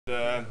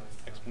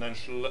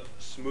exponential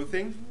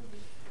smoothing.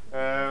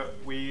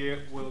 We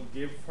will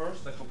give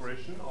first a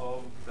comparison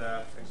of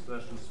the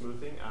exponential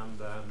smoothing and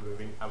the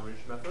moving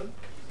average method.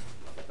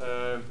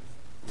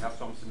 We have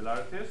some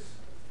similarities.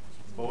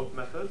 Both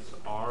methods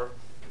are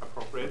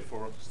appropriate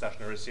for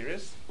stationary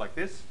series like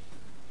this.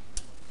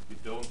 You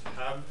don't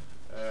have,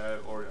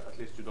 or at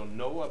least you don't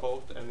know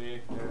about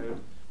any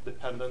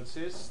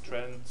dependencies,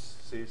 trends,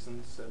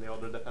 seasons, any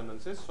other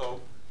dependencies.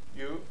 So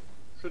you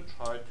should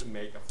try to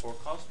make a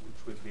forecast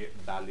which will be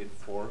valid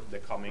for the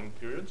coming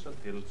periods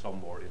until some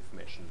more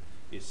information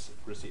is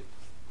received.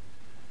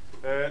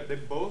 They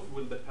both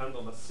will depend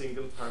on a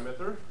single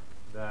parameter,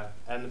 the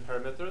n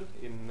parameter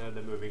in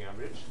the moving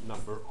average,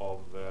 number of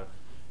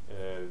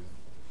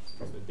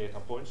data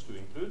points to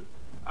include,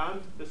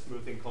 and the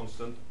smoothing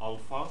constant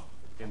alpha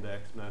in the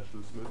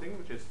exponential smoothing,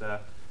 which is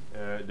the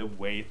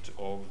weight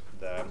of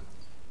the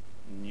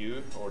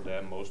new or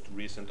the most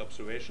recent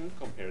observation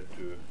compared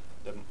to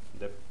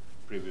the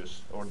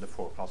previous or the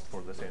forecast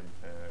for the same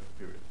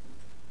period.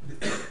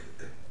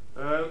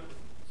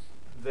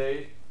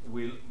 They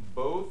will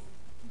both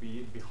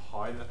be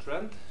behind a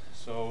trend,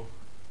 so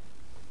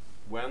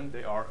when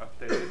they are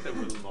updated, they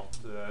will not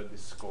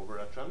discover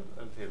a trend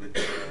until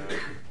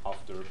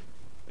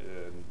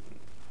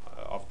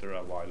after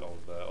a while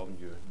of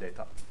new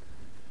data.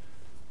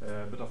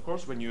 But of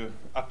course, when you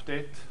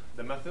update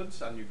the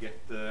methods and you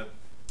get the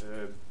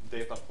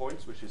data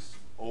points which is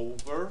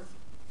over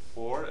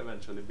or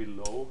eventually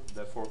below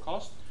the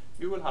forecast,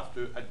 you will have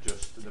to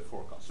adjust the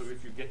forecast. So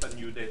if you get a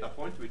new data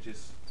point which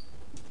is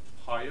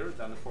higher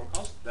than the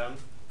forecast, then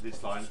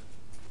this line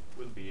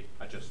will be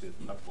adjusted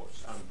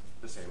upwards, and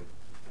the same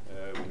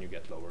when you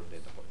get lower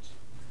data points.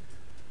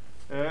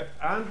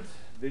 And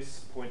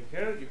this point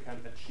here, you can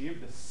achieve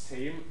the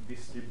same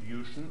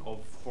distribution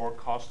of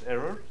forecast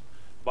error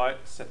by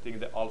setting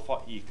the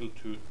alpha equal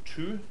to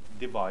 2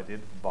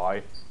 divided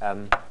by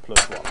n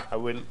plus 1. I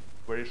will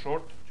very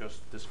short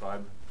just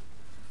describe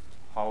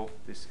how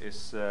this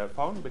is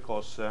found,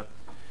 because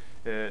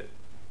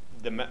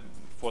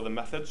for the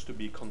methods to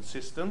be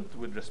consistent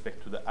with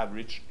respect to the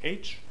average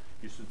h,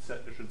 you should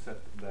set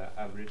the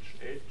average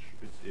h,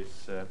 which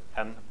is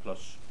n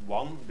plus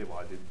 1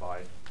 divided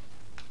by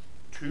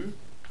 2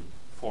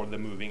 for the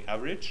moving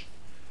average,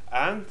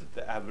 and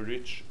the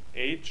average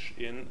h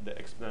in the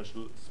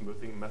exponential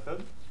smoothing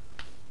method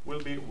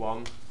will be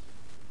 1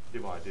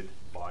 divided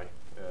by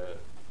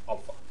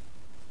alpha.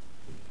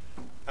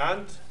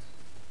 And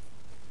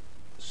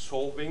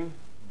solving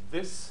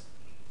this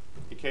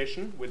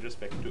equation with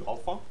respect to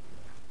alpha,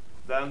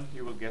 then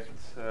you will get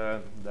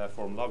the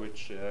formula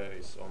which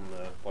is on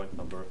point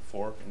number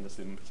 4 in the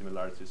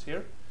similarities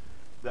here.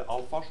 The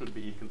alpha should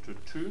be equal to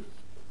 2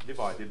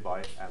 divided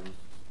by n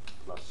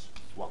plus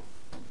 1,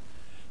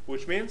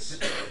 which means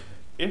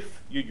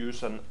if you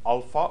use an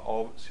alpha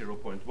of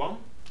 0.1,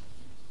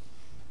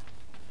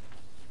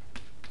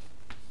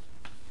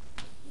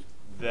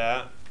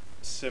 the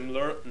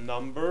similar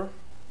number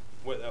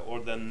or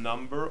the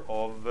number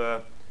of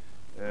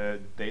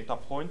data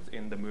points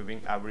in the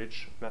moving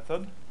average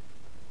method,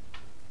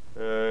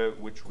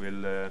 which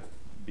will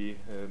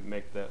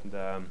make the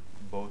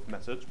both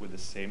methods with the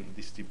same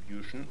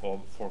distribution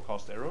of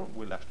forecast error,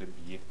 will actually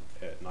be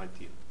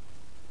 19.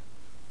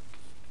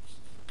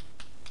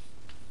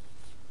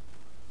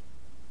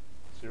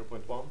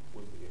 .1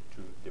 will be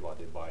 2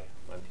 divided by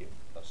 19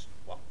 plus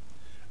 1.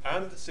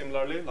 And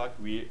similarly, like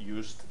we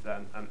used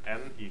then an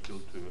n equal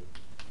to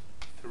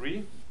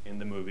 3 in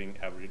the moving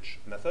average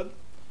method,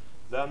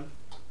 then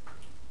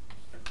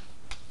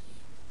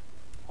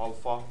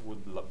alpha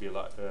would be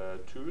like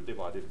 2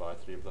 divided by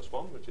 3 plus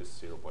 1, which is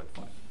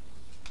 0.5.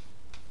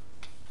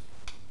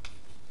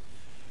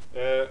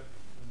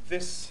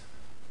 This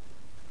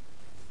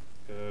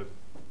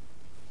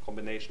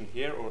combination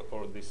here,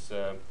 or this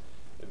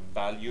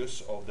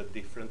values of the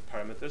different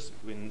parameters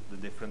in the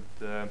different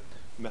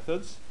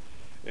methods,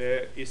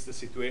 is the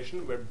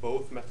situation where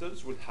both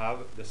methods will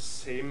have the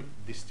same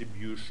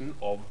distribution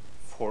of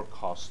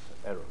forecast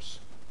errors.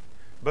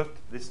 But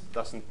this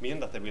doesn't mean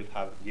that they will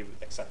give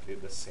exactly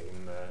the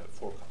same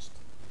forecast.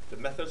 The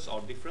methods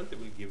are different, they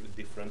will give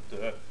different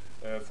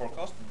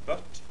forecast,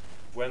 but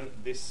when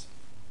this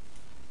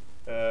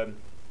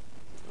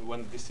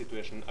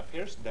situation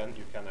appears, then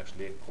you can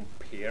actually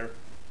compare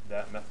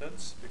the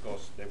methods,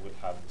 because they will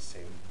have the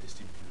same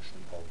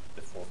distribution of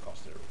the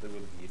forecast error. They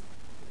will be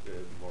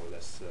more or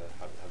less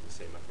have the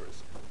same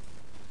accuracy.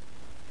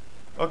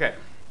 Okay,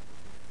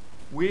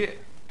 we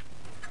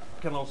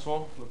can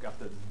also look at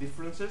the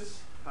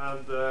differences,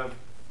 and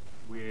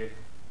we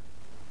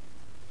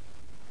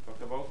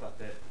talked about that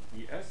the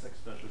ES,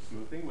 exponential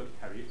smoothing, will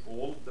carry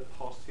all the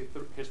past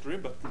history,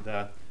 but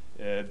the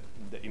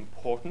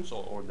importance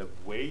or the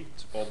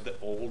weight of the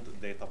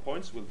old data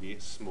points will be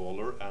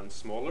smaller and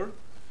smaller.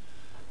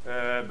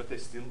 But they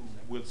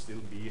will still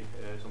be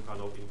some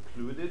kind of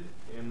included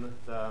in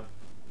the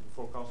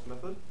forecast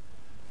method.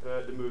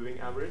 The moving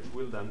average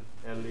will then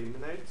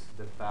eliminate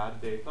the bad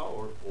data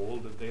or all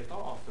the data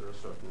after a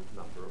certain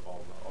number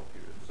of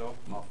periods. So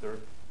after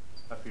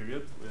a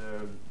period,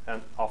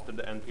 and after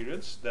the end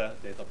periods, the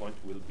data point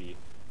will be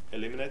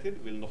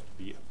eliminated, will not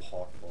be a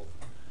part of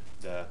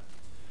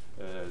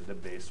the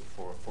base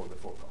for the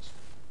forecast.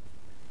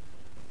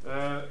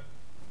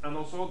 And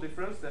also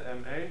difference, the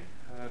MA,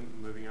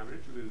 moving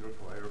average, will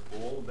require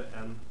all the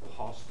n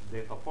past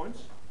data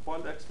points,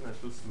 while the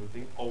exponential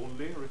smoothing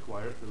only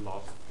requires the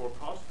last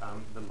forecast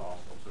and the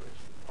last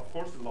observation. Of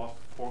course, the last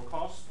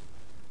forecast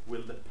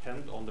will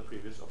depend on the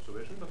previous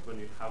observation, but when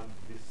you have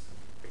this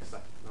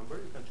exact number,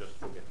 you can just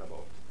forget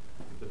about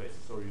the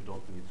basis, or you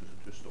don't need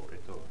to store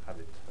it or have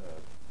it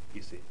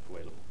easy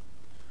available.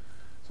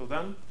 So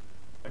then,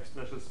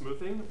 exponential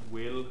smoothing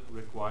will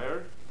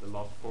require the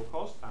last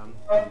forecast and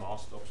the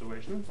last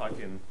observation, like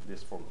in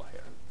this formula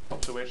here.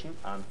 Observation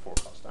and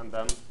forecast. And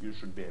then you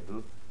should be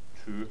able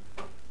to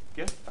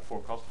get a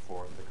forecast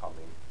for the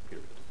coming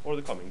period, or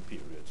the coming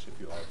periods if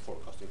you are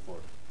forecasting for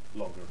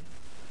longer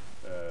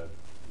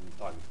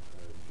time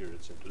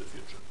periods into the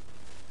future.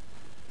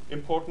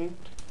 Important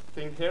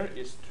thing here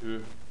is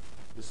to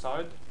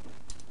decide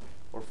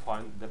or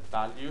find the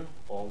value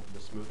of the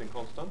smoothing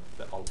constant,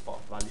 the alpha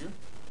value,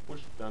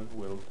 which then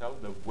will tell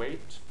the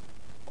weight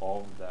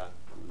of the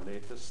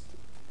latest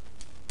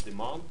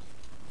demand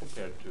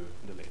compared to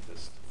the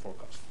latest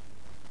forecast.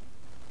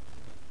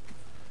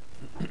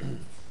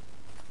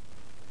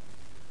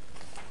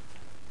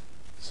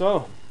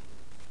 So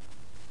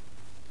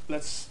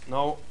let's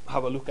now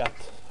have a look at,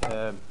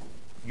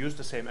 use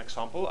the same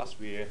example as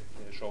we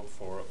showed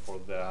for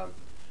the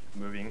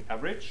moving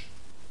average,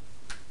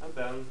 and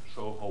then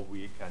show how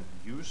we can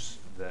use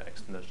the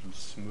exponential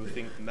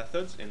smoothing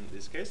methods in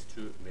this case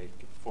to make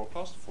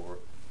forecast for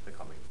the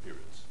coming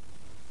periods.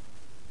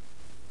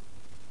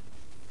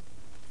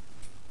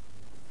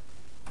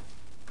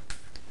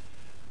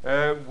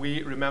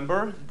 We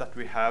remember that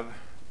we have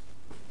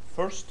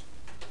first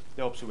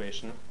the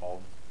observation of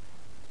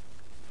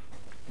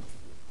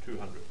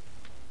 200.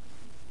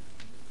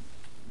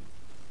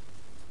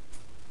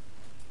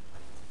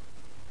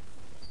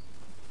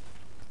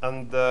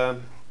 And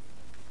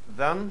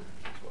then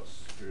it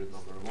was period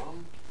number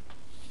 1.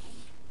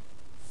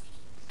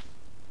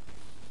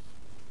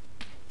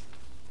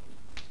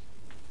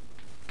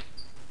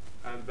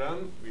 And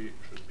then we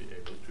should be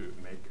able to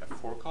make a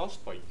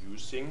forecast by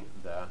using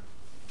the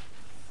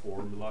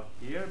formula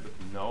here, but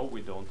now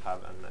we don't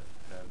have an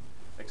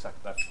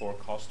exact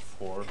forecast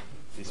for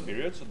this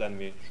period, so then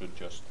we should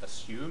just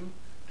assume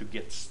to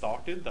get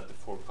started that the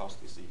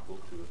forecast is equal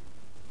to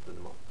the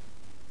demand.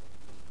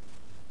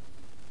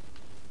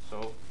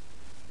 So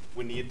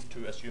we need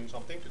to assume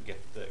something to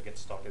get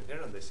started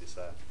here, and this is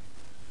a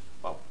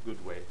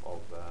good way of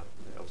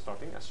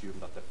starting. Assume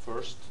that the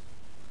first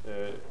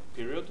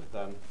period,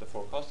 then the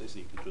forecast is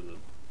equal to the,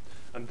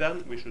 and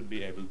then we should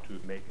be able to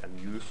make a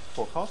new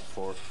forecast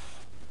for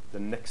the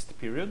next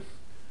period,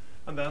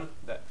 and then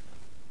the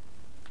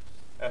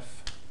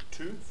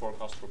F2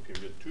 forecast for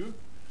period 2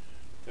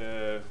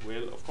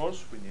 will, of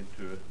course, we need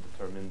to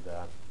determine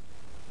the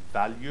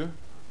value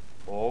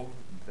of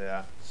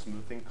the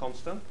smoothing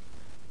constant,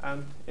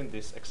 and in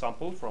this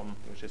example,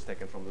 which is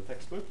taken from the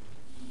textbook,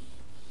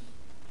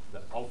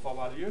 the alpha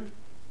value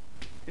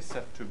is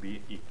set to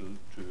be equal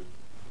to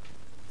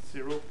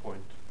 0.1.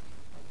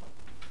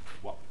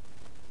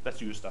 Let's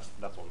use that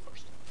one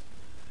first.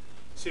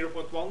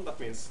 0.1, that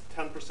means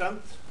 10%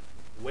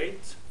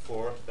 weight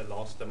for the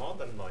last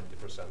demand and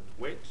 90%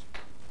 weight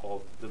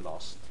of the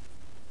last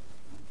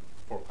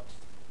forecast.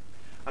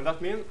 And that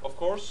means, of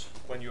course,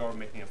 when you are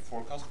making a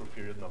forecast for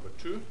period number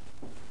 2,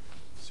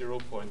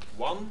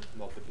 0.1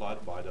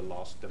 multiplied by the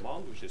last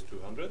demand, which is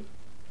 200.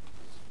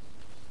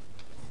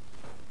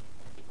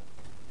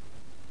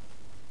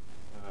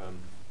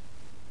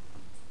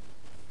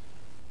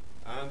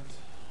 And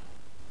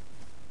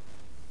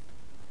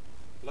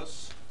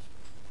plus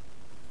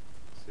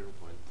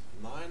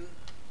 0.9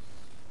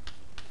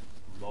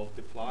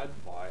 multiplied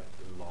by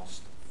the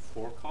last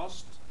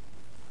forecast,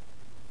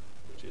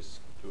 which is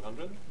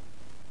 200.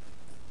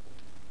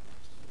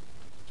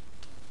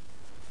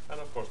 And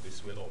of course,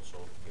 this will also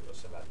give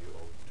us a value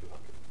of 200.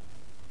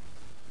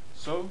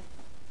 So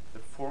the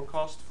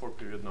forecast for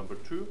period number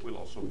 2 will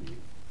also be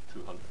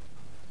 200.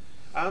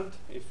 And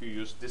if you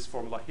use this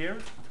formula here,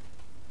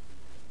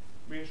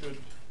 we should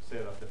say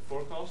that the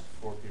forecast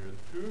for period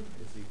 2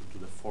 is equal to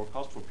the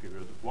forecast for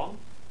period 1,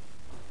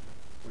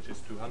 which is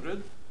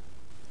 200,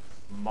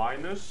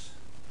 minus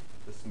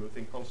the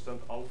smoothing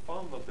constant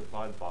alpha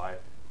multiplied by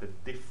the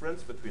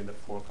difference between the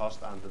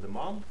forecast and the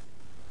demand.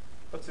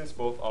 But since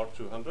both are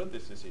 200,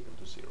 this is equal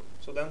to 0.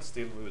 So then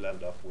still we will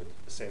end up with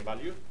the same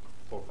value,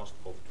 forecast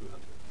of 200.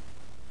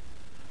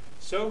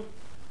 So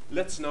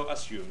let's now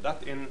assume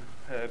that in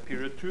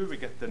period 2 we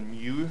get the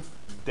new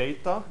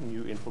data,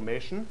 new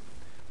information,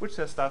 which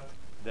says that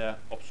the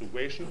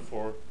observation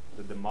for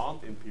the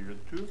demand in period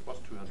 2 was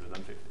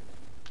 250,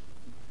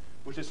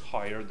 which is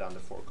higher than the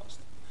forecast.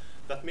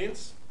 That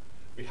means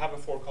we have a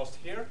forecast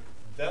here,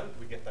 then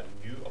we get a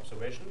new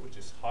observation which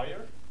is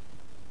higher,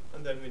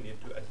 and then we need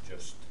to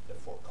adjust the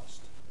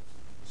forecast.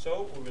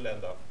 So we will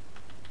end up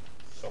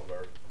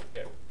somewhere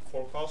here.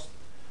 Forecast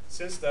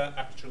Since the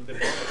actual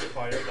demand is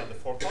higher than the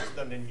forecast,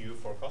 then the new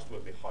forecast will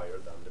be higher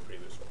than the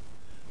previous one.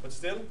 But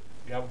still,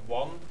 you have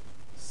one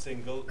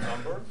single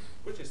number,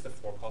 which is the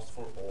forecast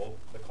for all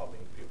the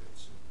coming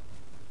periods.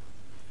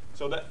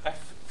 So the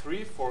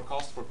F3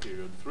 forecast for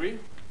period 3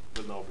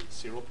 will now be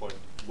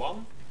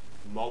 0.1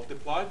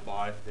 multiplied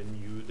by the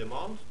new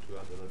demand,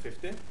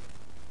 250,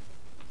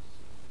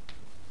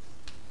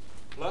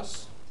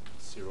 plus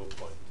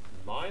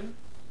 0.9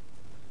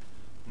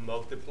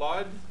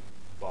 multiplied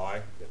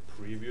by the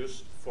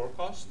previous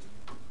forecast,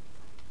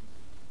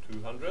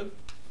 200,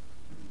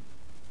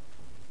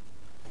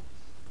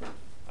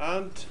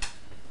 and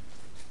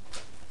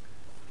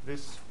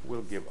this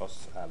will give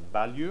us a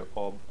value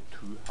of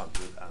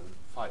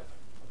 205.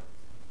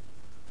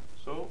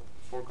 So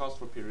forecast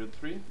for period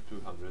 3,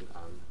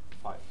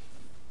 205.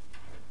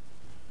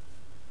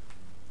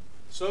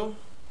 So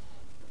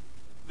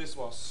this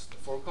was the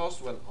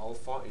forecast when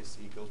alpha is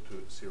equal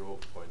to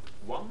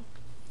 0.1.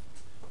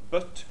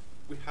 But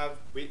we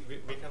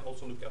can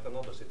also look at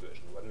another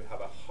situation when we have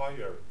a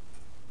higher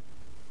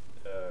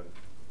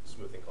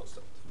smoothing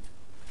constant.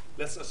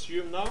 Let's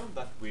assume now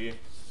that we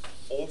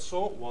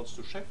also want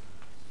to check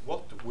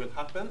what will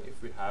happen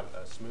if we have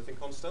a smoothing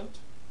constant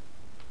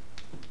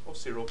of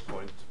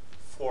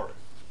 0.4,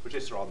 which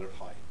is rather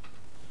high.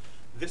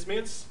 This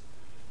means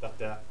that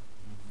the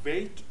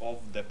weight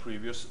of the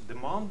previous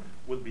demand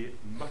will be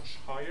much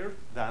higher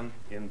than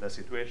in the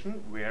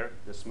situation where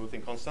the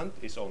smoothing constant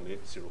is only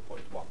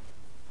 0.1.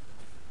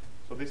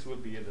 So this will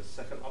be the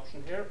second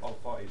option here.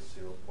 Alpha is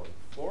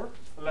 0.4.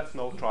 Let's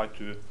now try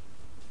to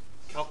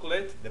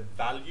calculate the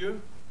value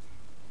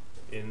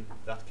in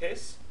that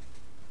case.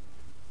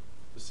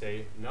 To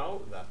say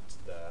now that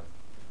the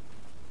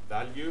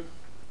value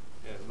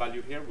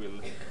here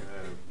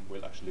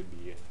will actually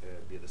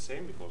be the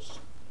same, because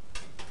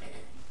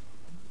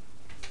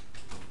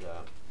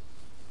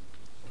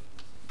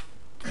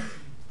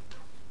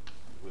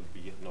will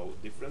be no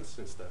difference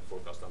since the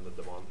forecast and the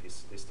demand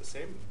is the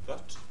same.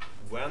 But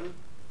when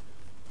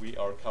we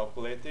are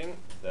calculating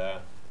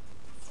the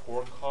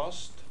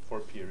forecast for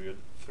period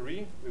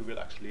 3, we will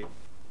actually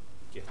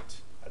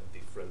get a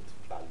different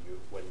value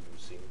when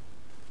using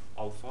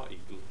alpha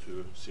equal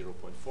to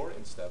 0.4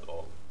 instead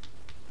of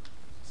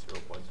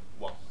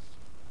 0.1.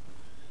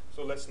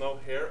 So let's now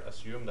here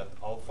assume that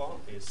alpha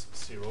is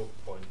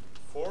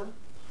 0.4.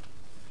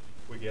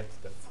 We get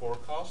the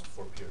forecast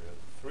for period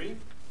 3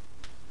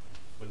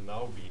 will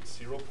now be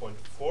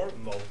 0.4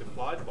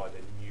 multiplied by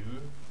the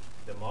new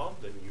demand,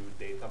 the new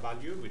data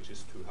value, which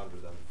is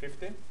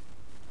 250,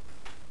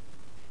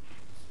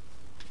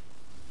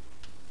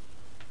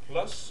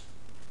 plus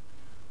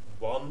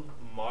 1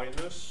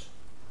 minus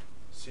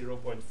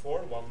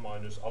 0.4, 1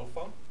 minus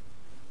alpha,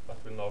 that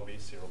will now be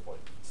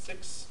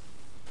 0.6,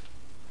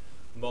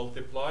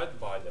 multiplied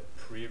by the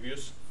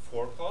previous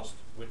forecast,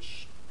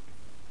 which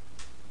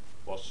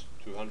was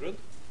 200.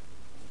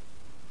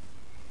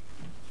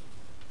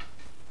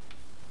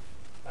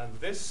 And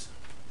this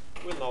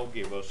will now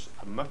give us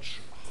a much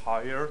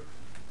higher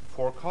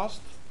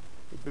forecast.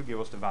 It will give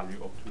us the value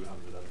of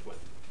 220.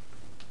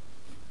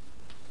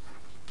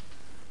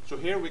 So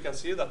here we can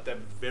see that the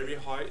very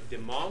high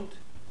demand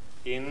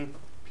in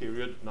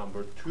period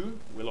number 2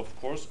 will of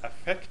course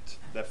affect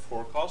the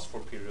forecast for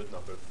period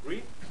number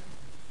 3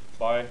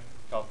 by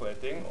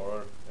calculating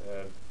or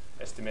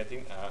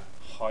estimating a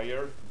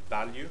higher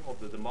value of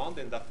the demand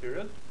in that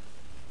period.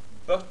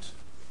 But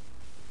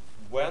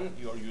when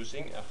you are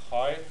using a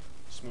high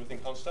smoothing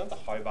constant, a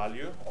high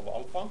value of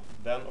alpha,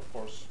 then of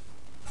course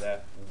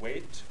the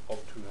weight of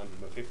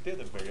 250,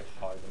 the very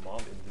high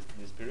demand in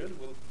this period,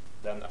 will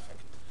then affect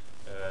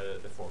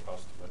the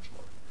forecast much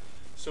more.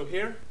 So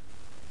here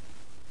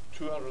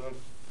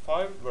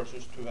 205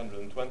 versus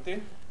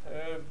 220,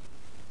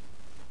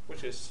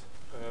 which is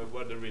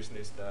where the reason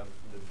is the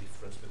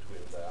difference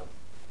between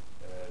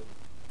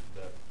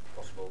the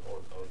possible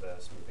or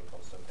the smoothing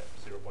constant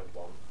here, 0.1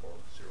 or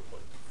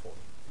 0.4.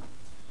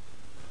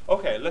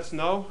 Okay, let's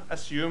now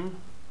assume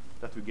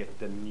that we get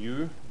the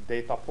new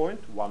data point,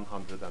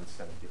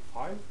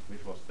 175,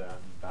 which was the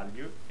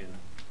value in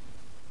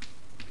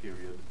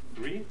period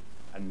 3.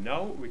 And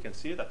now we can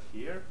see that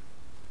here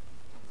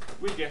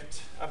we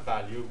get a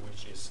value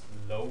which is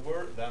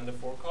lower than the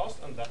forecast,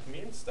 and that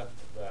means that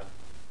the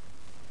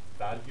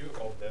value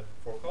of the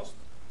forecast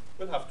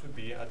will have to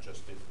be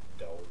adjusted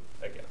down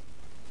again.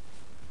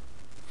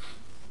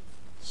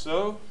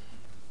 So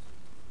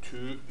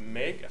to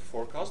make a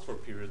forecast for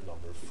period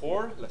number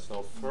 4, let's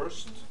now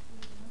first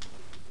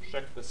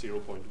check the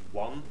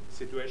 0.1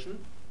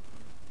 situation.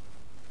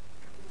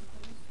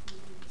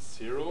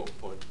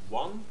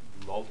 0.1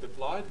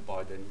 multiplied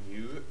by the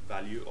new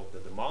value of the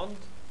demand,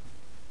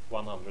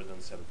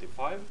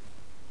 175,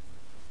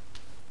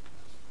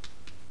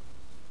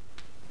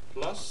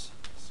 plus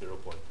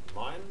 0.9,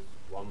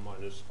 1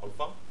 minus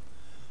alpha,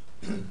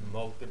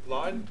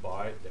 multiplied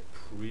by the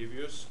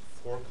previous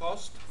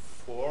forecast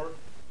for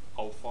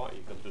alpha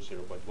equal to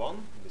 0.1.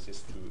 This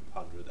is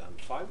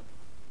 205.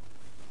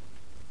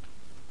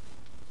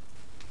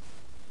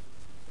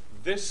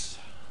 This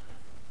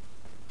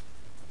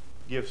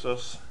gives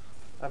us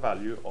a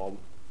value of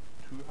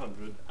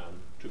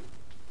 202.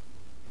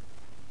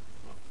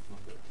 No,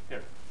 not there.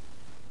 Here.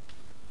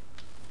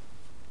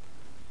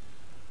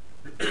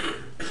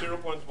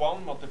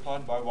 0.1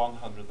 multiplied by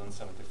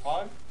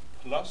 175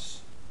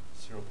 plus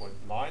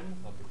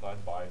 0.9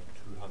 multiplied by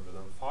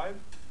 205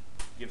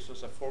 gives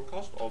us a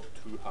forecast of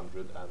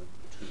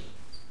 202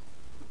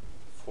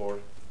 for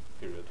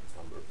period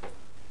number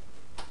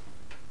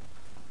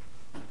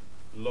 4.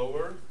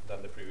 Lower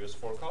than the previous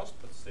forecast,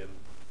 but still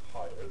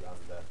higher than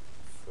the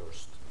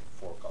first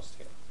forecast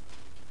here.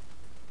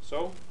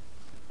 So,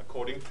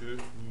 according to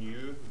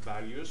new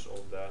values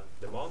of the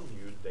demand,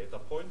 new data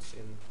points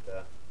in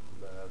the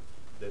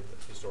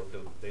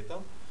historical data,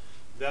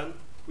 then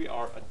we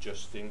are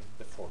adjusting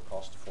the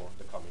forecast for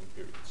the coming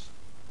periods.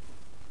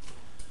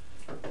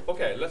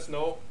 Okay, let's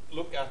now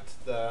look at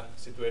the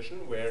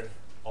situation where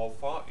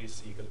alpha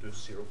is equal to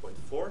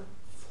 0.4,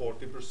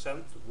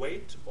 40%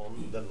 weight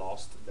on the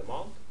last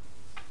demand.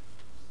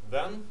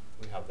 Then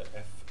we have the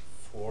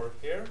F4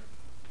 here,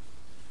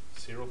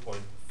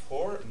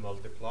 0.4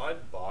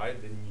 multiplied by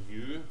the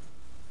new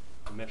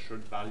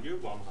measured value,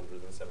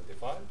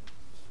 175,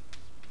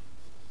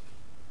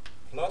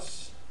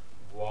 plus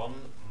 1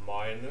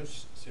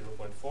 minus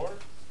 0.4,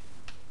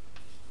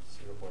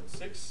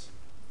 0.6,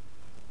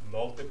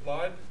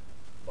 multiplied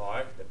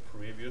by the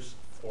previous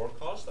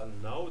forecast,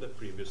 and now the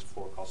previous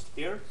forecast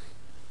here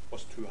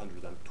was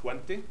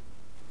 220.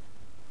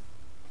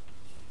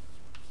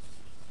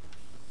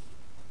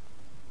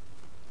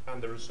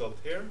 And the result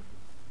here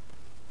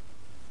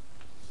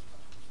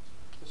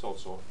is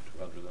also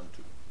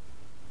 202.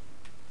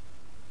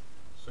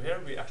 So here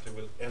we actually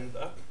will end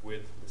up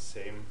with the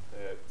same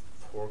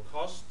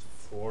forecast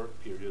for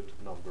period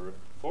number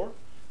 4,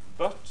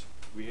 but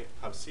we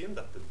have seen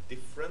that the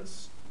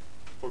difference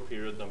for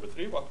period number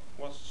 3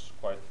 was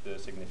quite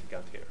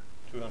significant here,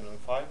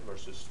 205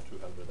 versus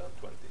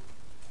 220.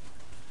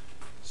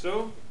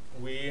 So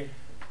we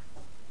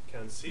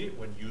can see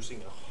when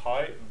using a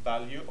high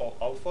value of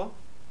alpha,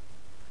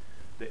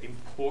 the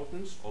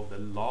importance of the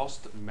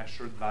last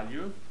measured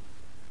value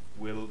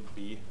will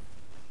be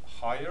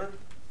higher,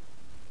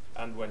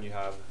 and when you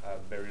have a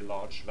very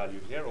large value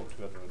here of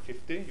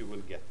 250, you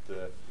will get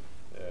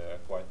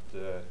quite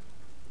a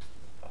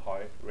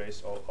high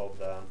raise of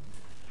the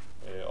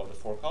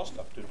forecast,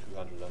 up to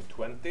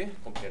 220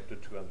 compared to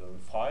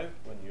 205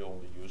 when you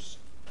only use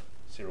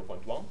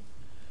 0.1.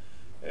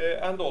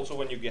 And also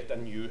when you get a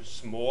new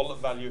small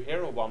value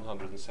here of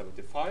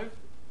 175,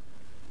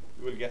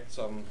 you will get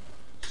some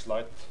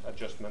slight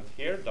adjustment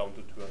here down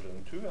to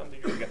 202, and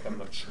you will get a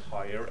much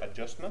higher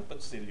adjustment,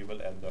 but still you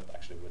will end up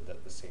actually with the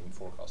same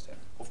forecast here.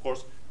 Of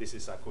course, this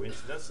is a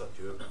coincidence that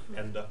you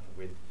end up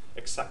with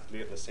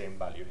exactly the same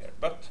value here.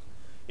 But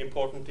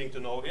important thing to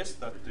know is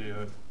that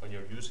when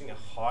you're using a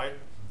high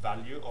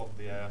value of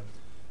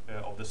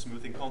the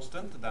smoothing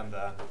constant, then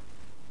the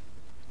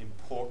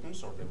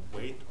importance or the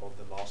weight of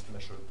the last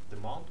measured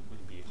demand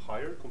will be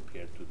higher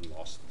compared to the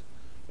last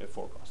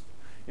forecast.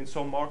 In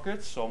some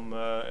markets, some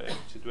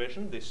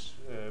situation, this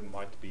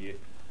might be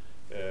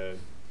it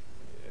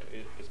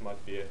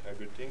might be a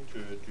good thing to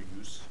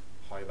use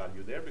high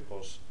value there,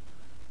 because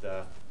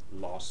the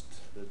last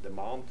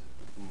demand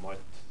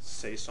might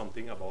say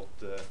something about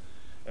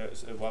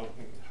well,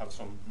 have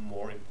some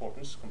more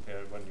importance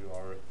compared when you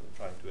are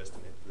trying to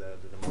estimate the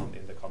demand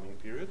in the coming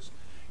periods.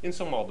 In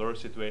some other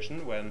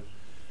situation, when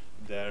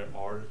there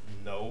are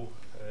no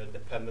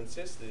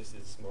dependencies, this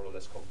is more or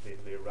less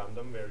completely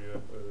random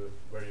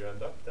where you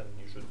end up, then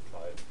you should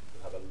try to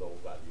have a low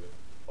value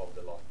of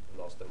the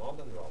last demand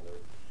and rather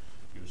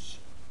use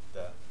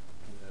the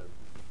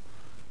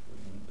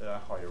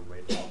higher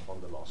weight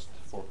on the last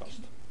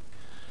forecast.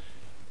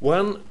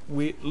 When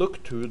we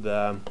look to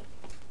the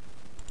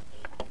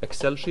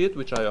Excel sheet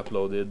which I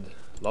uploaded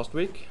last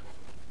week,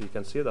 you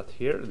can see that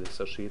here this is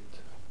a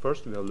sheet.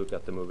 First we will look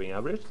at the moving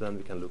average, then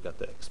we can look at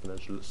the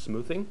exponential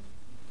smoothing.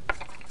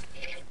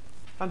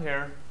 And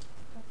here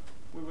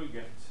we will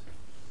get,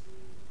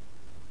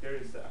 here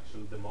is the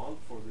actual demand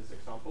for this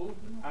example,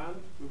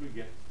 and we will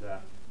get the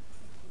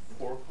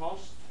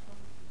forecast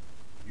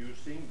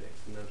using the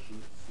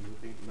exponential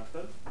smoothing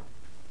method.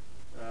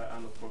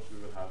 And of course we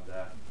will have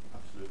the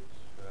absolute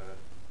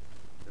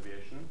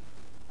deviation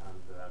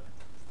and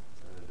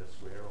the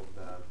square of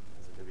the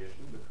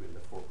deviation between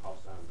the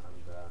forecast and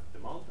the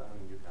demand,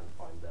 and you can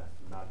find the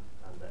MAD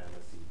and the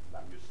MSE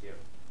values here.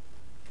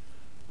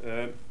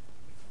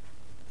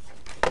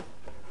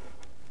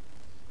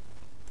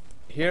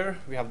 Here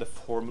we have the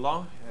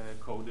formula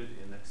coded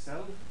in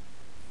Excel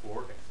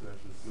for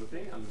exponential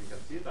smoothing, and we can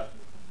see that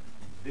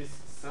this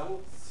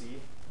cell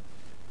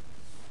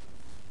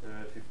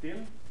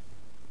C15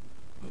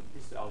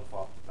 is the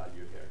alpha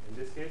value here, in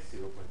this case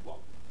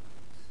 0.1,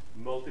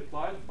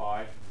 multiplied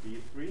by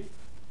B3,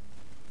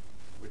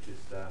 which is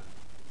the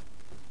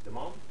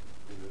demand,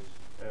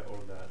 or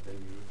the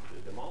new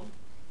demand,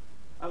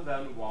 and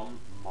then 1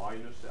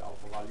 minus the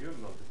alpha value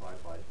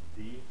multiplied by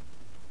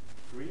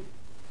D3,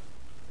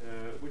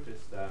 which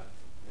is the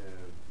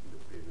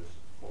previous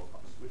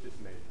forecast, which is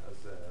made as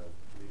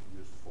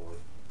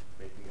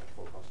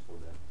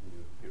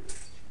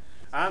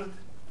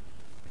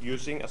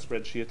using a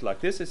spreadsheet like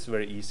this, it's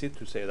very easy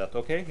to say that,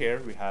 okay,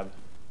 here we have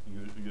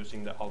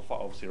using the alpha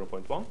of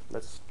 0.1.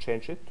 Let's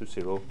change it to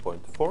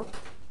 0.4.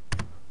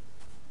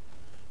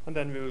 And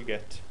then we will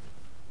get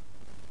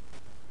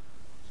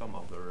some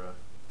other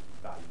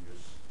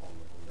values on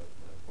the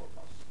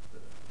forecast.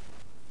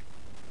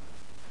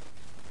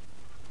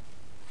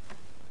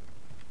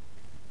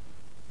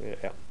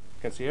 Yeah,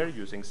 you can see here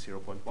using 0.1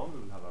 we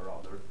will have a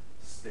rather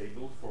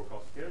stable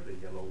forecast here. The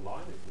yellow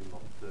line, it will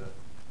not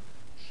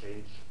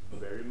change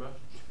very much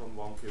from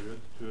one period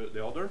to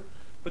the other,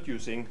 but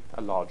using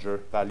a larger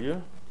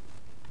value,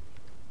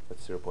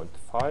 that's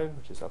 0.5,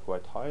 which is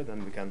quite high,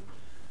 then we can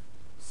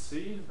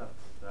see that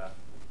the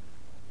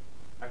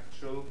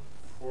actual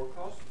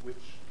forecast,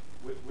 which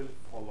will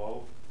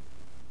follow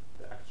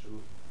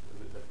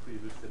the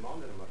previous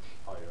demand in a much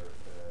higher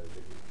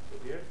degree. So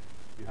here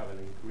you have an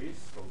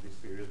increase from this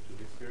period to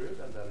this period,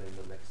 and then in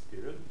the next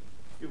period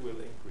you will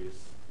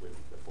increase with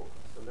the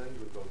forecast. And then you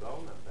will go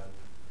down, and then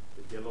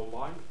the yellow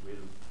line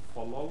will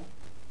follow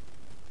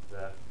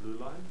the blue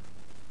line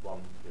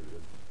one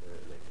period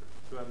later,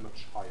 to a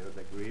much higher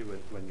degree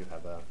when you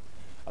have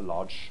a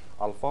large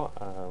alpha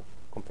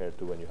compared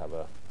to when you have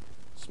a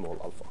small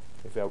alpha.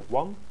 If you have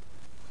 1,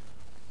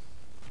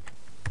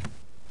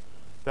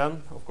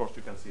 then of course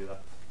you can see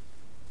that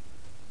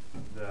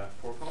the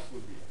forecast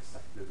will be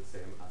exactly the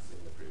same as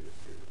in the previous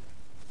period.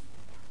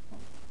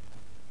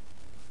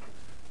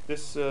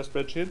 This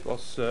spreadsheet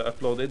was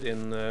uploaded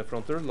in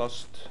Fronter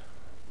last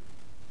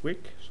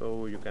week,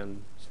 so you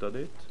can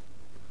study it.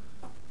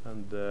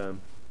 And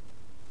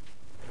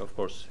of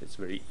course, it's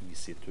very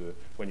easy to,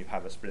 when you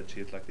have a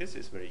spreadsheet like this,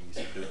 it's very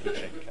easy to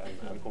check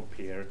and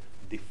compare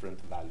different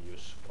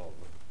values of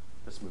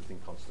the smoothing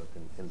constant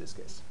in this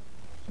case.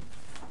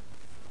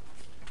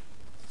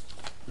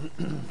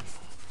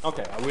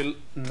 Okay, I will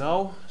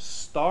now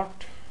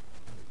start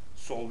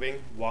solving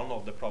one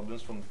of the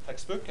problems from the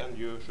textbook, and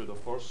you should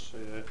of course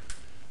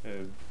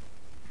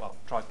well,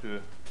 try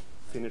to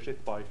finish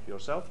it by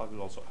yourself. I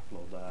will also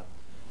upload a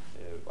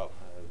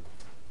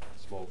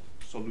small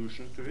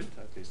solution to it,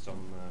 at least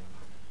some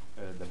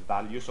the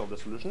values of the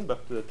solution,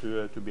 but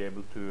to be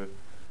able to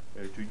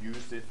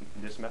use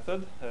this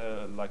method,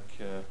 like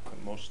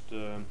most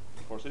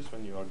courses,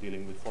 when you are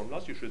dealing with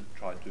formulas, you should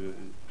try to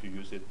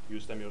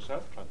use them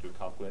yourself, try to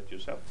calculate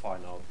yourself,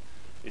 find out,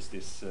 is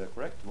this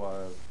correct?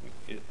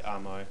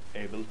 Am I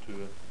able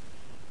to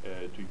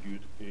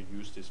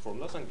use these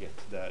formulas and get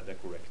the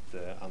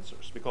correct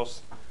answers?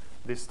 Because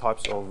these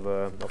types of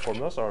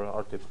formulas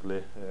are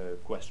typically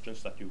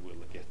questions that you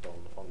will get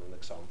on an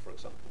exam, for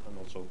example, and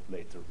also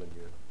later when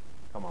you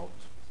come out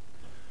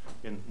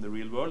in the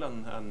real world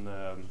and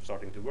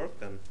starting to work,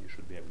 then you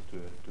should be able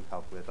to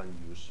calculate and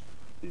use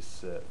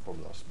these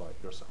formulas by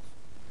yourself.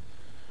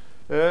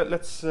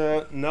 Let's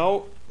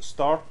now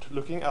start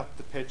looking at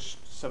the page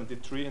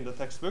 73 in the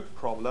textbook,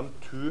 problem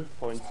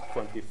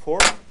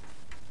 2.24.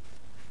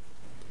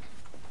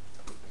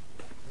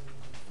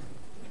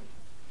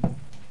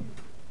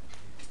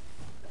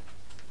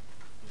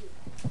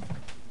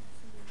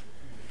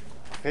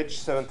 Page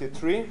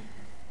 73.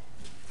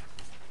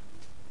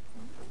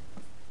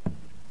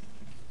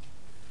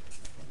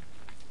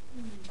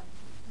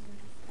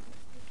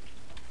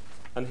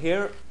 And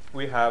here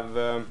we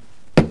have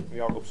we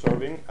are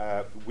observing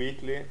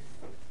weekly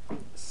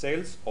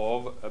sales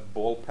of a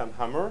ball pen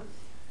hammer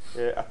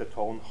at the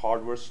Tone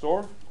hardware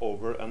store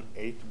over an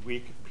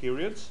 8-week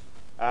period,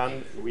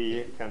 and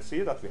we can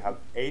see that we have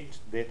 8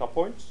 data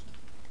points,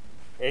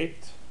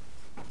 8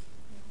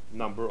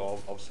 number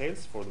of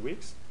sales for the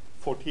weeks: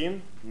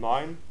 14,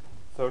 9,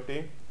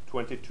 30,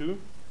 22,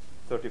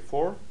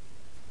 34,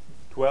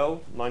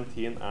 12,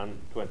 19, and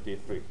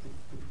 23.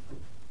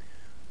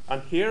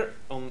 And here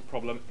on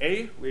problem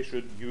A, we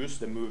should use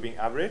the moving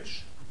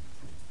average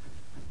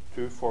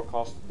to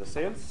forecast the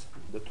sales,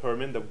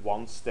 determine the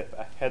 1 step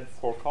ahead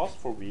forecast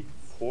for week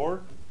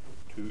 4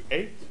 to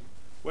 8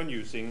 when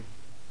using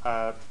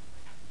a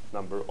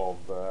number of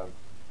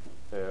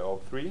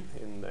 3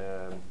 in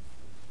a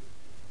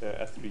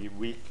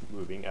 3-week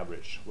moving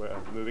average, where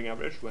the moving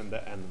average when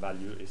the n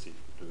value is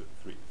equal to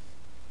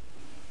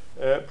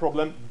 3.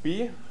 Problem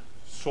B,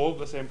 solve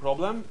the same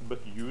problem, but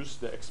use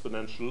the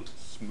exponential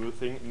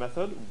smoothing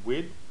method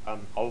with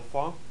an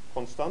alpha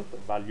constant,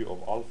 value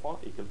of alpha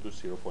equal to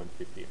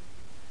 0.15.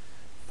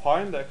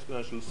 Find the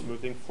exponential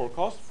smoothing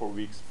forecast for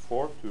weeks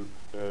 4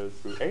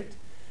 through 8.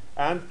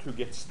 And to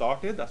get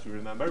started, as you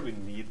remember, we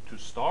need to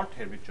start.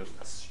 Here we just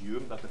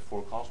assume that the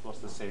forecast was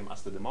the same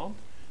as the demand.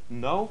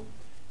 Now,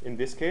 in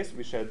this case,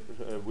 we said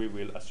we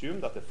will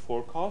assume that the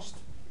forecast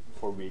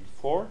for week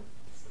 4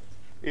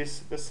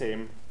 is the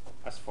same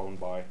as found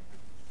by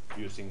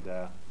using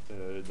the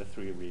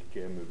 3-week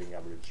moving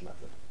average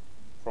method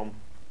from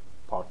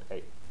part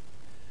A.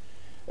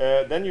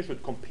 Then you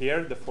should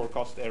compare the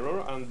forecast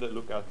error and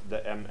look at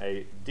the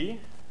MAD,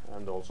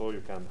 and also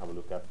you can have a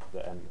look at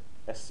the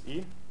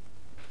MSE,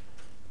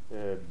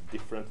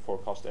 different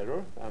forecast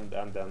error,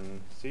 and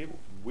then see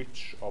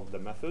which of the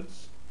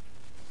methods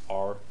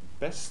are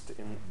best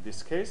in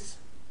this case.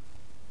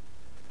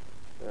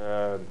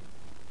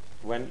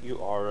 when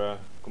you are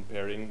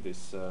comparing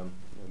this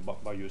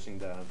by using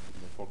the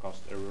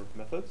forecast error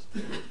methods.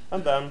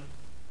 And then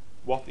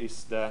what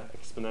is the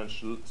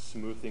exponential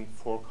smoothing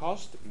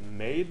forecast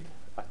made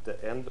at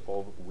the end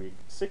of week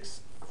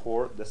 6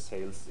 for the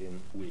sales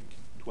in week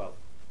 12?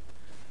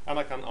 And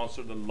I can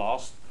answer the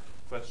last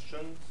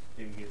question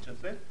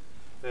immediately,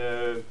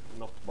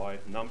 not by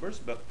numbers,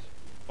 but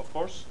of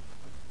course,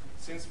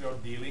 since we are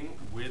dealing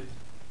with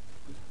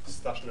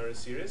stationary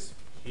series,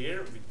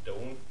 here we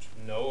don't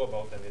know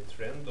about any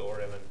trend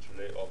or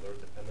eventually other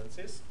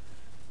dependencies.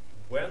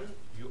 When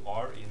you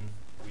are in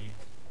week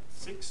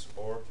 6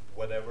 or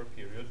whatever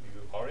period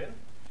you are in,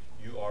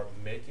 you are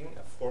making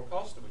a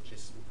forecast which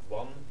is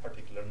one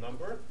particular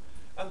number,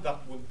 and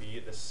that will be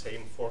the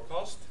same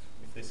forecast.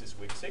 If this is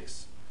week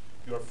 6,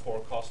 you are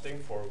forecasting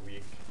for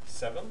week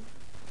 7,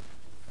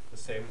 the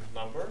same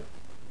number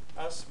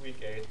as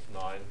week 8,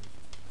 9,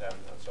 10,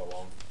 and so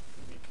on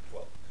to week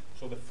 12.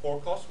 So the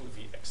forecast will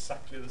be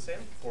exactly the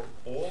same for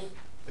all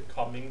the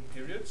coming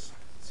periods.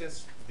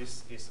 Since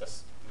this is a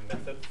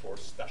method for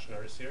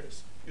stationary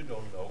series, you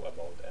don't know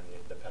about any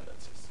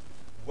dependencies.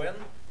 When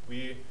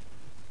we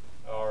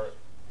are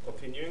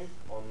continuing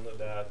on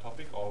the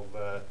topic of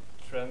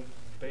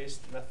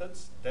trend-based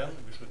methods, then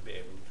we should be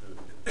able to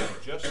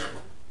adjust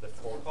the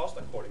forecast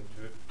according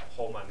to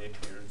how many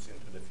periods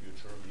into the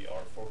future we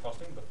are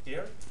forecasting. But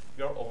here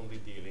we are only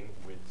dealing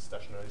with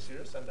stationary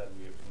series, and then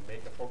we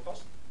make a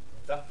forecast.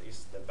 That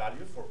is the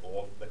value for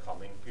all the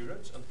coming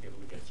periods until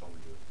we get some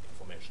new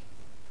information.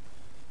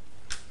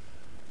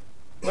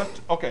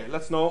 But okay,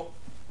 let's now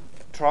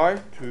try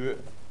to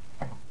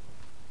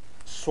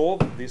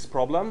solve this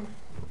problem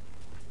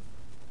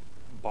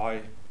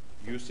by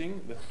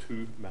using the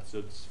two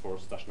methods for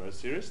stationary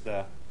series,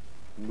 the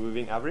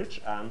moving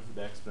average and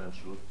the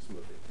exponential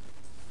smoothing.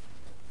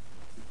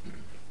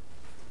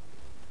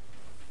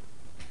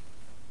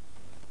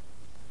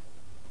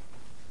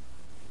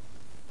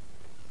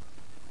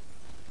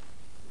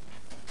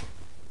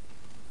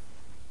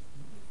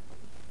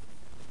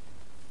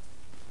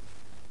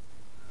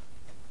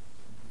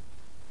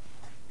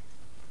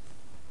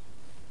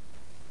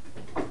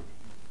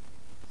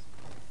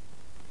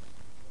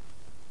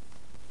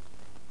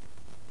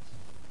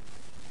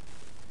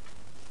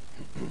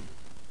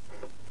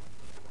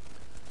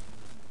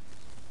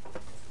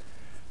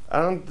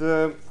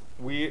 And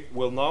we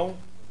will now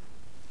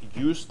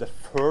use the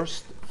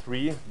first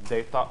 3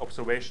 data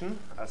observation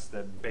as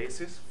the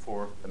basis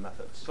for the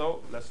method.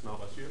 So let's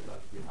now assume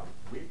that we have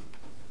week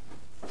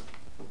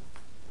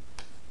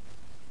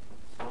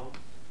 1,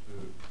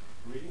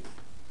 2, 3,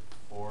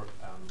 4,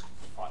 and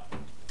 5.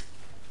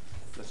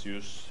 Let's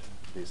use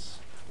this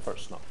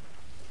first now.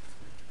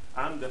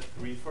 And the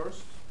 3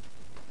 first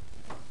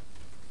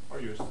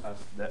are used as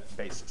the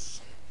basis.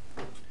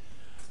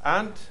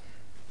 And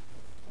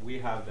we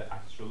have the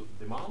actual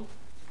demand.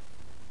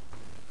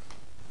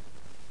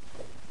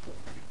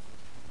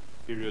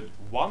 Period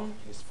 1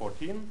 is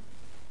 14.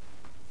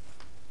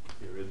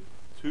 Period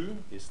 2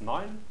 is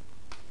 9.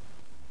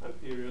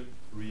 And period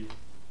 3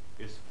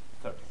 is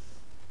 30.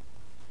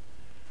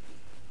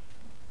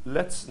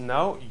 Let's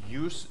now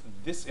use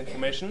this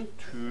information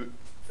to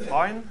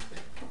find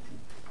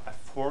a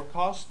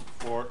forecast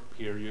for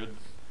period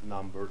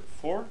number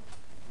 4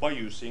 by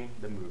using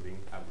the moving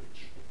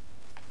average.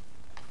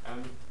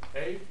 And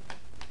A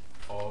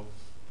of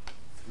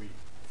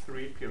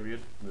 3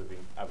 period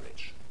moving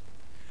average.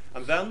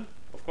 And then,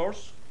 of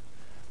course,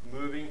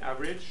 moving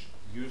average,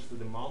 use the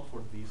demand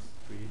for these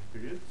 3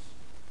 periods.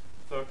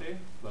 30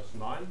 plus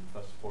 9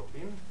 plus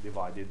 14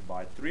 divided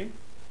by 3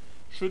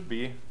 should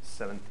be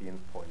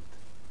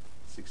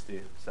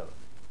 17.67.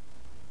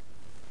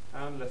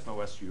 And let's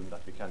now assume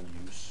that we can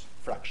use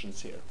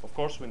fractions here. Of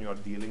course, when you are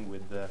dealing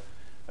with the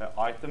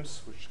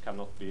items which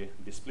cannot be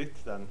split,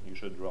 then you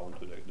should round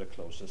to the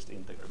closest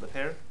integer. But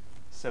here,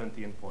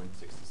 17.67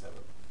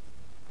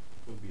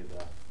 would be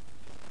the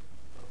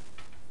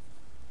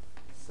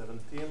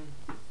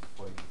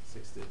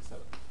 17.67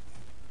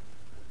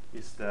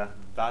 is the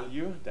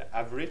value, the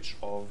average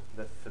of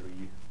the 3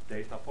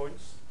 data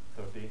points,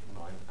 30,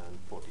 9, and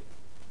 14.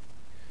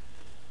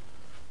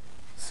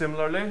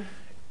 Similarly,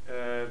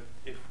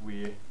 if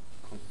we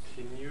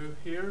continue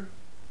here,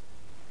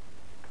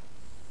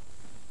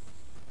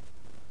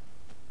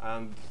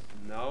 and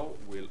now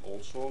we'll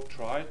also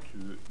try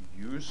to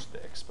use the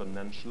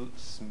exponential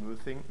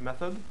smoothing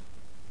method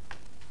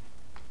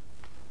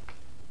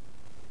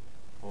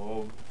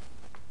of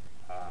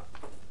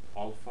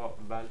alpha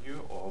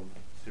value of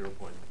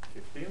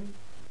 0.15.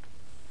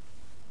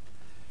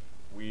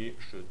 We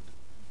should,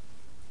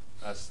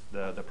 as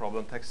the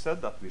problem text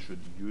said, that we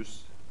should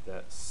use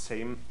the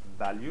same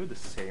value, the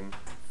same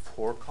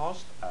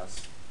forecast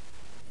as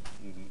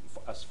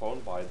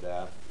found by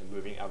the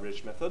moving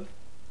average method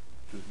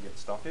to get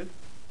started.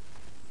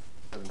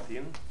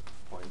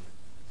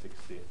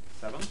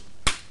 17.67.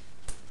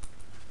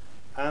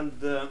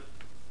 And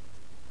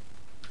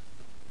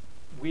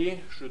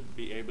we should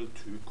be able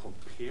to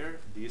compare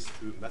these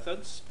 2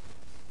 methods.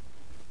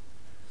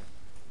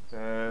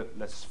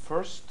 Let's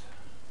first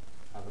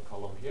have a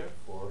column here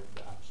for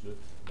the absolute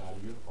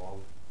value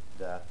of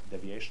the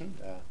deviation,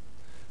 the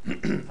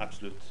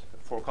absolute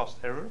forecast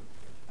error,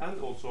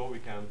 and also we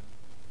can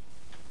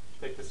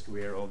take the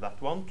square of that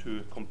one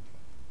to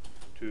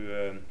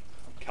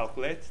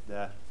calculate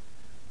the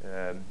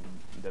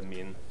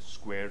mean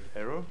squared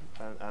error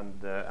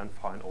and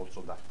find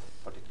also that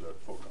particular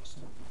forecast.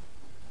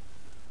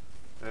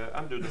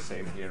 And do the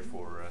same here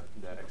for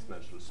the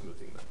exponential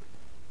smoothing method.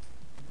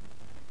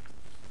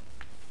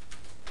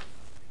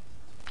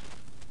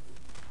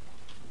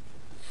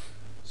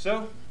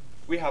 So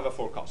we have a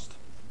forecast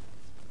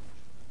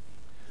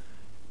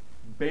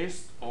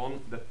based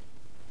on the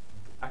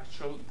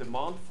actual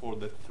demand for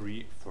the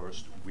 3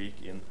 first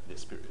weeks in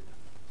this period.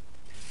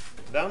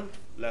 Then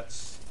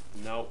let's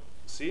now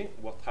see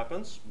what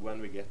happens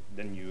when we get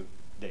the new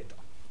data.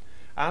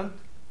 And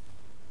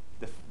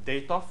the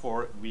data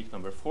for week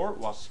number 4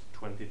 was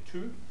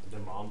 22,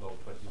 demand of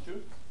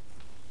 22.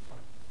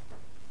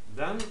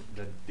 Then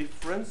the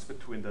difference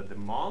between the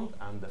demand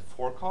and the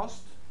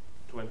forecast,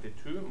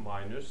 22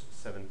 minus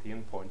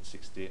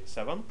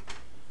 17.67,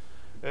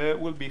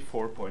 will be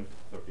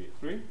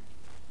 4.33.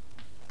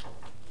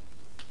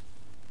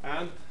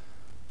 And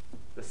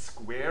the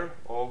square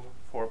of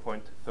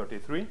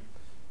 4.33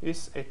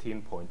 is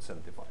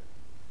 18.75.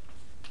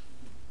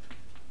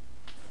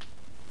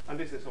 And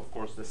this is of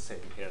course the same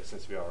here,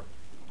 since we are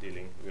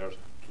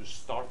to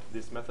start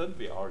this method,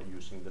 we are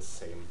using the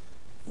same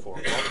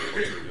forecast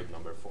for period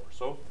number 4.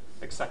 So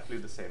exactly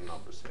the same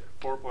numbers here,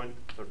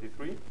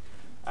 4.33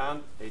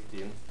 and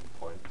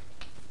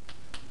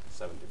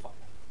 18.75.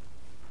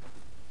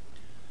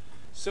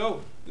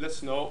 So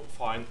let's now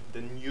find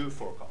the new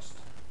forecast.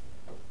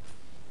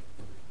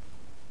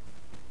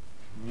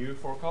 New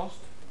forecast,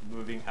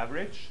 moving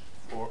average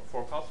for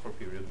forecast for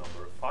period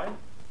number 5.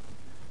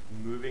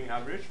 Moving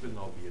average will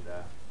now be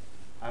the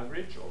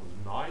average of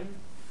 9,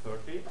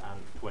 30,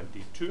 and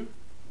 22.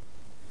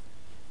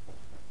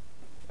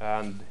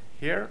 And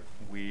here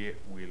we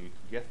will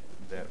get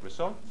the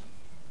result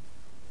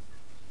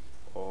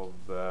of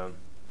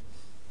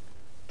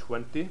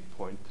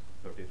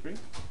 20.33.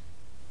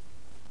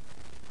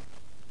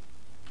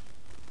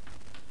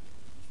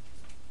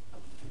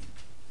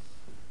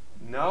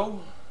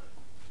 Now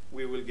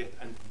we will get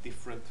a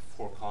different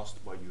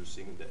forecast by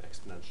using the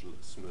exponential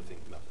smoothing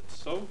method.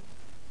 So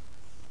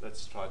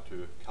let's try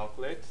to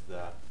calculate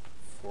the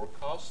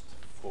forecast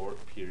for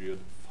period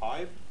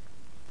 5,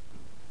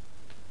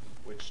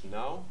 which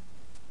now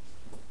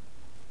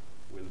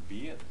will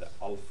be the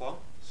alpha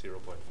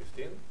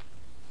 0.15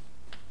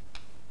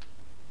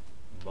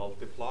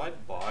 multiplied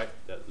by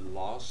the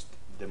last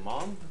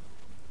demand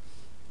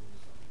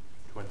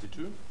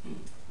 22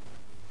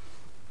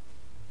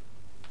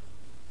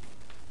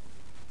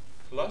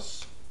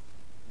 plus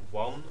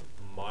 1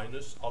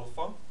 minus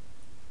alpha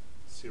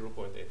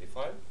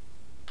 0.85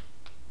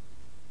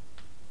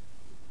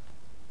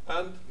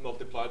 and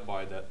multiplied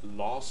by the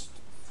last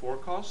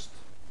forecast,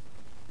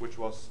 which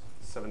was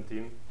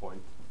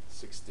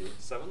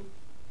 17.67.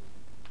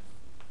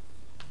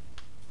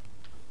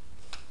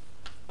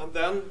 And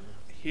then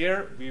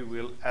here we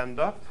will end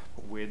up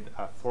with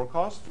a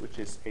forecast which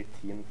is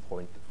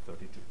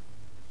 18.32.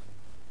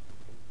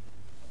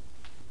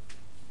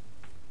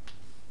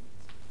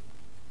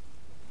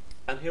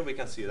 And here we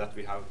can see that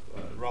we have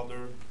a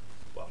rather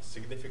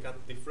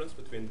significant difference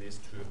between these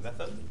two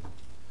methods.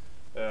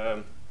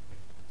 The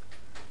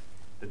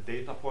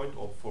data point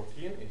of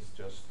 14 is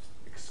just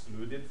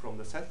excluded from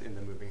the set in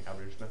the moving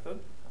average method,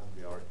 and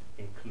we are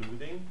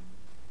including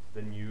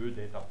the new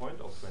data point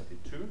of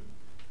 22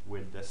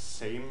 with the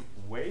same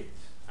weight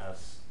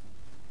as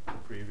the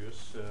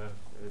previous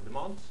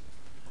demands.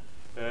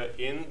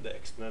 In the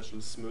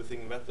exponential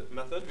smoothing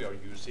method, we are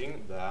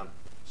using the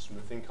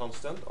smoothing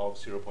constant of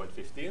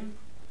 0.15,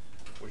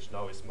 which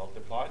now is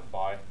multiplied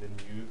by the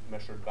new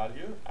measured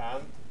value,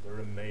 and the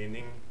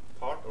remaining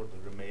part, or the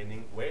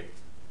remaining weight,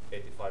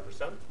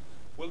 85%,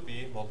 will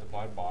be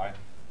multiplied by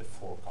the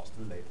forecast,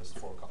 the latest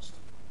forecast.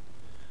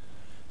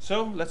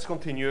 So let's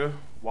continue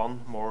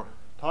one more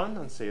time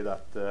and say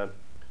that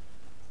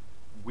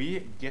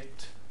we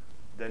get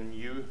the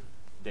new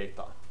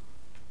data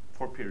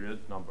for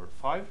period number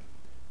 5,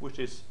 which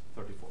is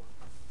 34.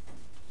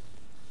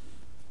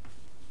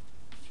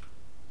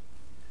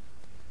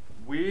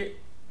 We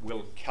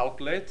will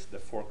calculate the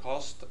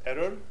forecast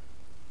error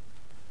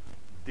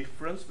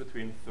difference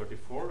between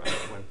 34 and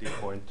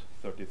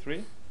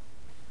 20.33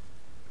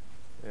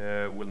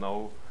 will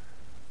now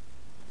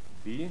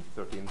be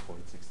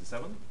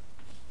 13.67.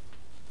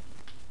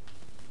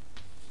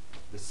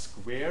 The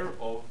square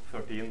of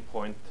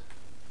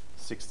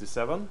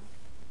 13.67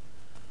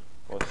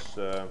 was,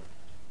 let's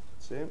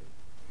see,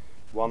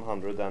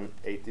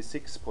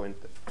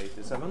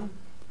 186.87.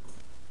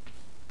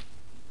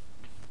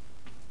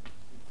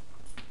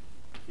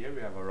 Here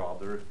we have a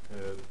rather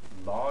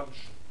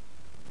large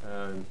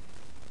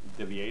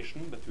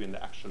deviation between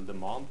the actual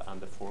demand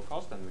and the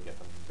forecast, and we get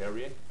a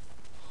very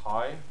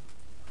high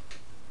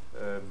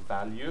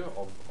value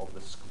of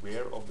the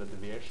square of the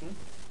deviation.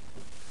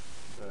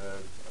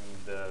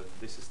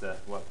 This is the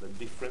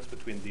difference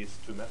between these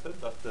two methods,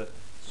 that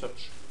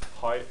such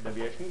high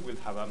deviation will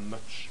have a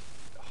much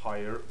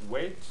higher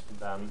weight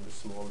than the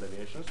small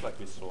deviations like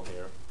we saw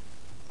here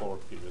for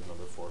period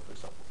number 4, for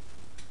example.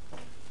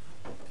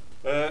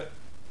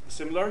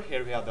 Similar,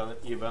 here we have an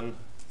even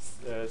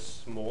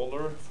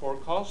smaller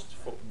forecast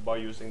by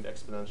using the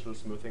exponential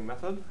smoothing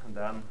method, and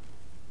then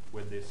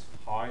with this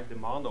high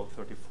demand of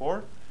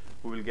 34,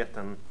 we will get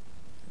an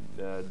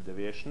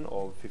deviation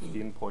of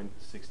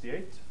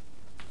 15.68,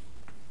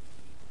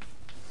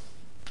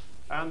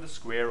 and the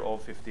square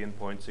of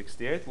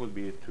 15.68 will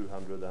be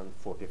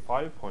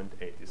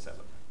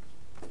 245.87.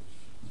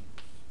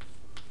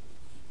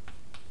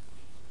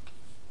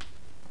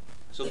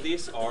 So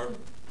these are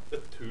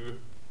the two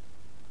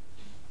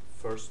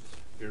first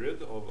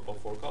period of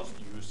forecast,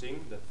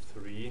 using the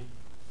 3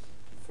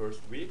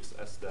 first weeks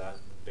as the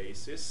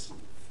basis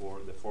for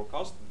the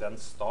forecast, then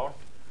start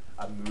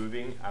a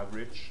moving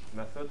average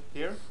method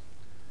here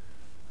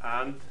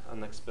and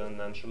an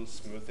exponential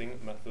smoothing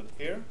method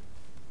here.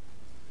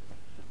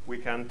 We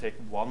can take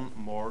one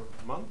more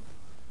month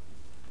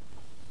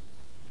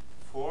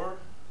for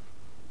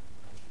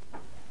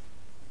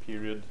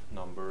period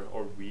number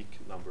or week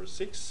number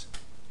 6.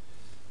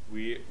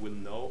 We will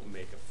now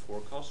make a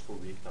forecast for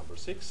week number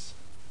 6,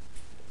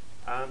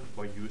 and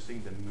by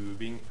using the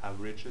moving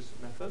averages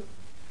method,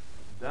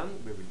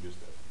 then we will use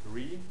the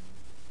 3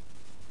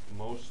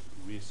 most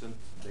recent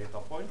data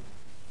points,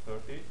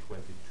 30,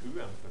 22,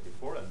 and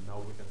 34, and now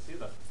we can see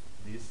that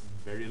this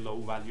very low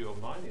value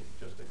of 9 is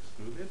just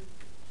excluded.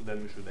 So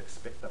then we should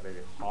expect a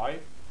very high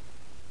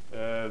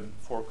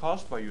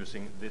forecast by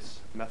using this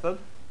method.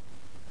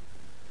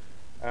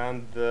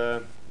 And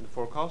the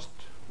forecast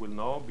will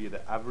now be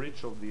the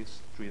average of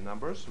these 3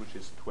 numbers, which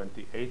is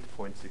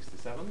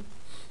 28.67.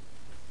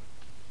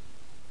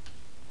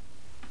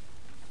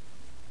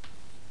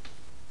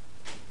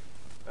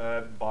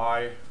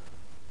 By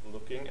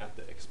looking at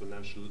the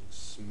exponential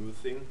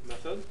smoothing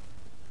method,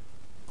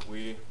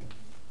 we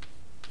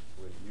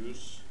will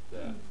use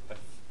the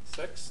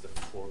F6, the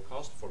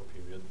forecast for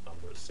period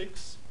number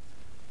 6,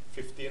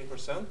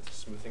 15%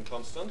 smoothing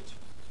constant,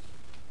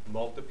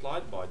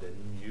 multiplied by the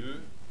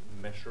new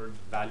measured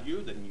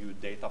value, the new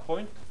data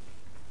point,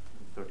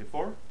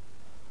 34,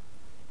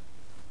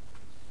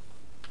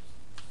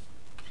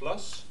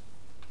 plus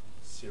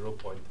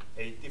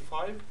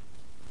 0.85,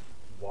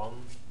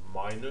 1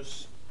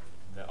 minus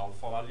the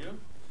alpha value,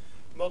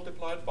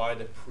 multiplied by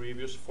the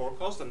previous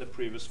forecast, and the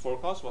previous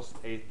forecast was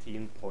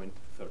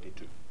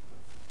 18.32.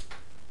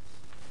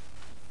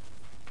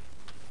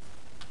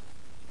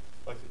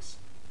 Like this.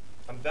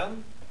 And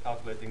then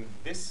calculating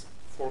this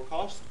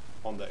forecast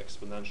on the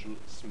exponential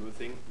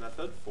smoothing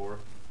method for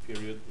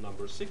period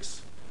number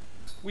 6,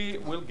 we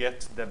will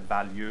get the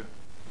value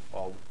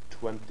of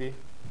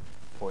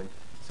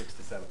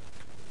 20.67.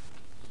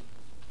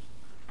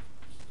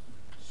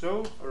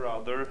 So a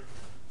rather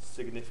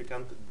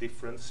significant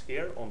difference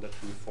here on the 2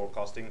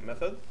 forecasting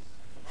method,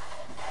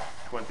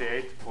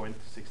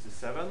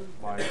 28.67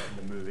 by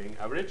the moving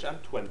average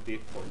and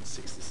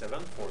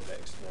 20.67 for the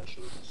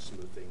exponential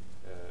smoothing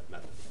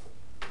method.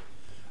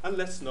 And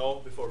let's now,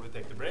 before we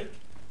take the break,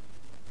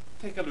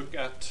 take a look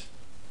at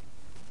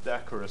the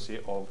accuracy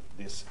of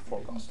this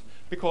forecast.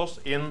 Because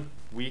in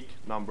week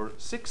number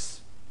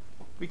 6,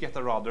 we get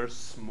a rather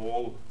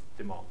small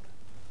demand.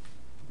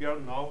 We are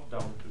now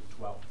down to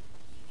 12.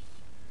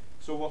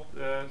 So what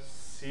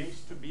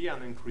seems to be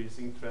an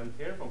increasing trend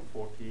here from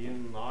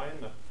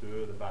 14.9 up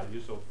to the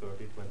values of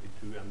 30,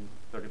 22, and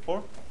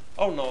 34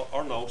 are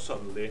now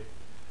suddenly,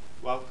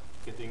 well,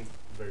 getting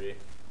very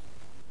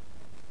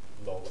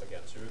low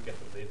again. So you get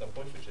a data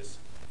point which is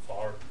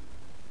far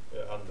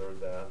under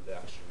the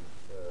actual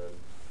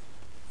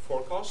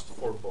forecast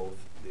for both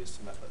this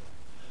method.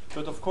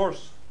 But of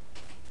course,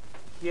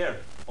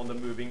 here on the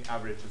moving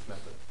averages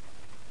method,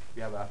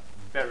 we have a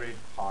very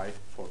high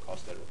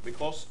forecast error,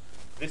 because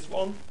this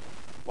one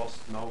was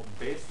now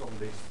based on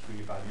these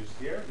 3 values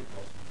here. It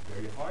was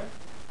very high,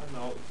 and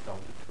now it's down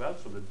to 12.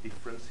 So the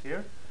difference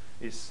here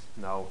is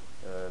now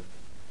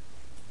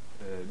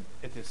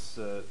it is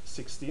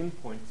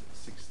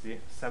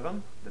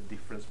 16.67. The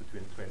difference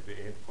between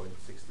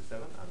 28.67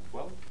 and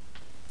 12,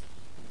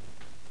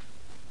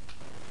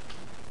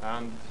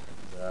 and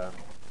the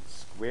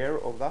square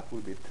of that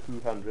will be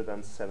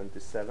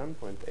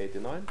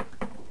 277.89.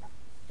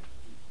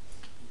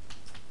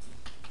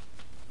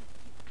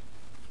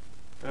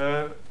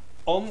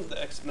 On the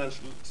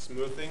exponential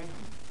smoothing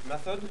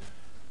method,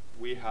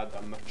 we had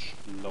a much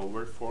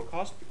lower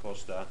forecast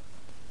because the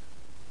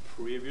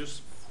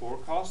previous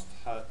forecast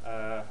had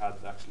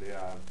actually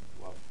a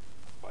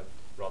quite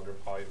rather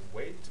high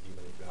weight,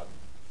 even if you had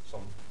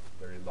some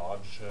very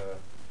large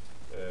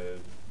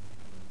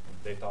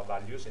data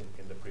values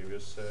in the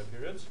previous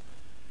periods.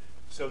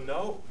 So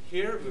now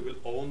here we will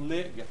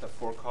only get a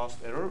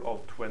forecast error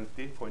of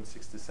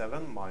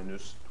 20.67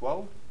 minus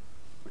 12,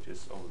 which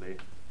is only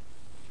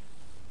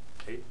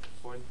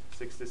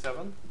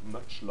 8.67,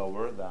 much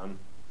lower than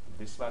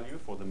this value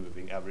for the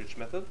moving average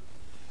method.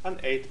 and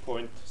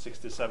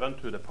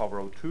 8.67 to the power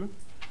of 2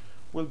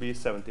 will be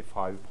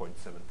 75.70,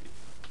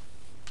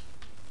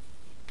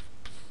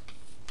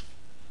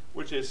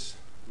 which is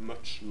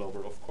much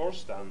lower, of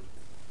course, than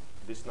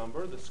this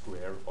number, the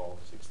square of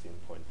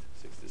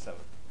 16.67.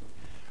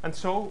 And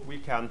so we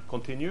can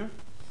continue.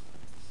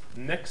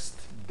 Next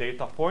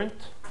data point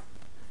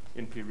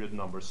in period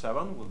number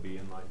 7 will be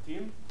in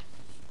 19.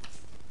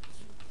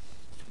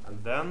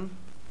 And then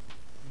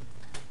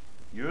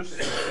use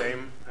the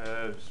same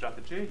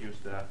strategy, use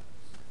the,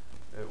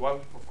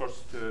 well, of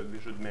course, we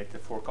should make the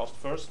forecast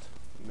first.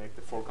 Make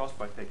the forecast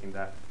by taking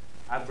the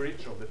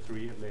average of the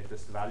 3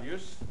 latest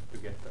values to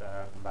get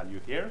a value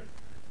here,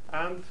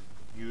 and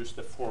use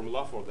the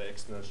formula for the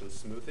exponential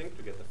smoothing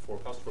to get the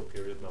forecast for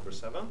period number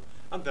 7,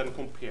 and then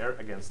compare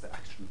against the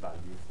actual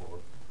value for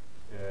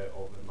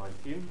of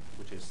 19,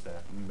 which is the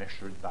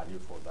measured value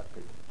for that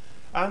period.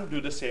 And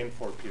do the same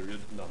for period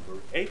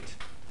number 8.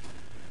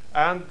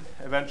 And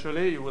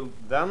eventually you will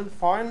then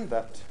find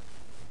that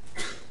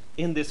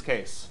in this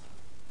case,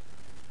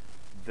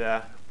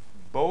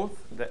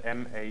 both the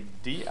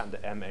MAD and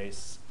the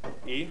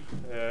MAE,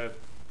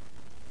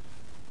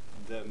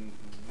 the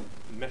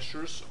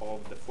measures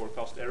of the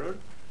forecast error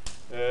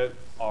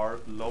are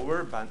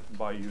lower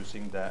by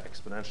using the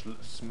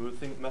exponential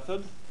smoothing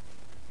method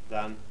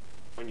than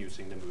when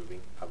using the moving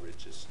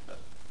averages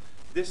method.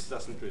 This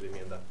doesn't really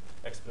mean that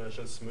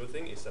exponential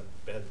smoothing is a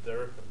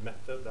better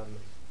method than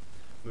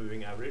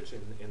moving average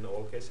in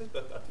all cases,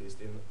 but at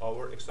least in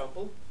our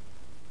example,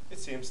 it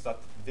seems that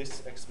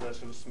this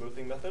exponential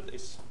smoothing method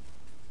is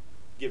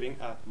giving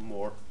a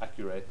more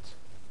accurate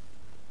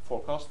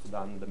forecast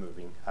than the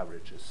moving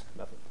averages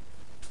method.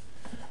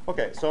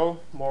 Okay, so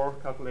more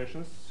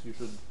calculations. You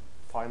should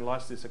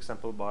finalize this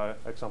example by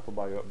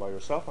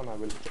yourself, and I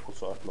will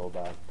also upload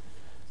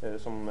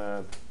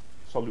some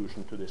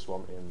solution to this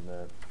one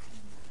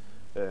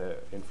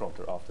in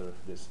Fronter after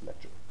this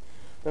lecture.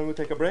 Then we'll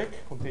take a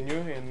break, continue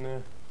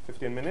in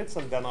 15 minutes,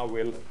 and then I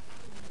will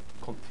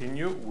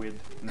continue with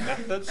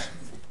methods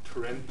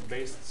for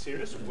trend-based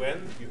series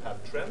when you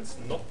have trends,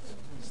 not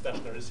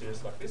stationary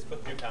series like this,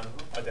 but you can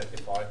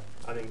identify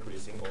an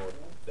increasing or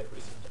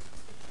decreasing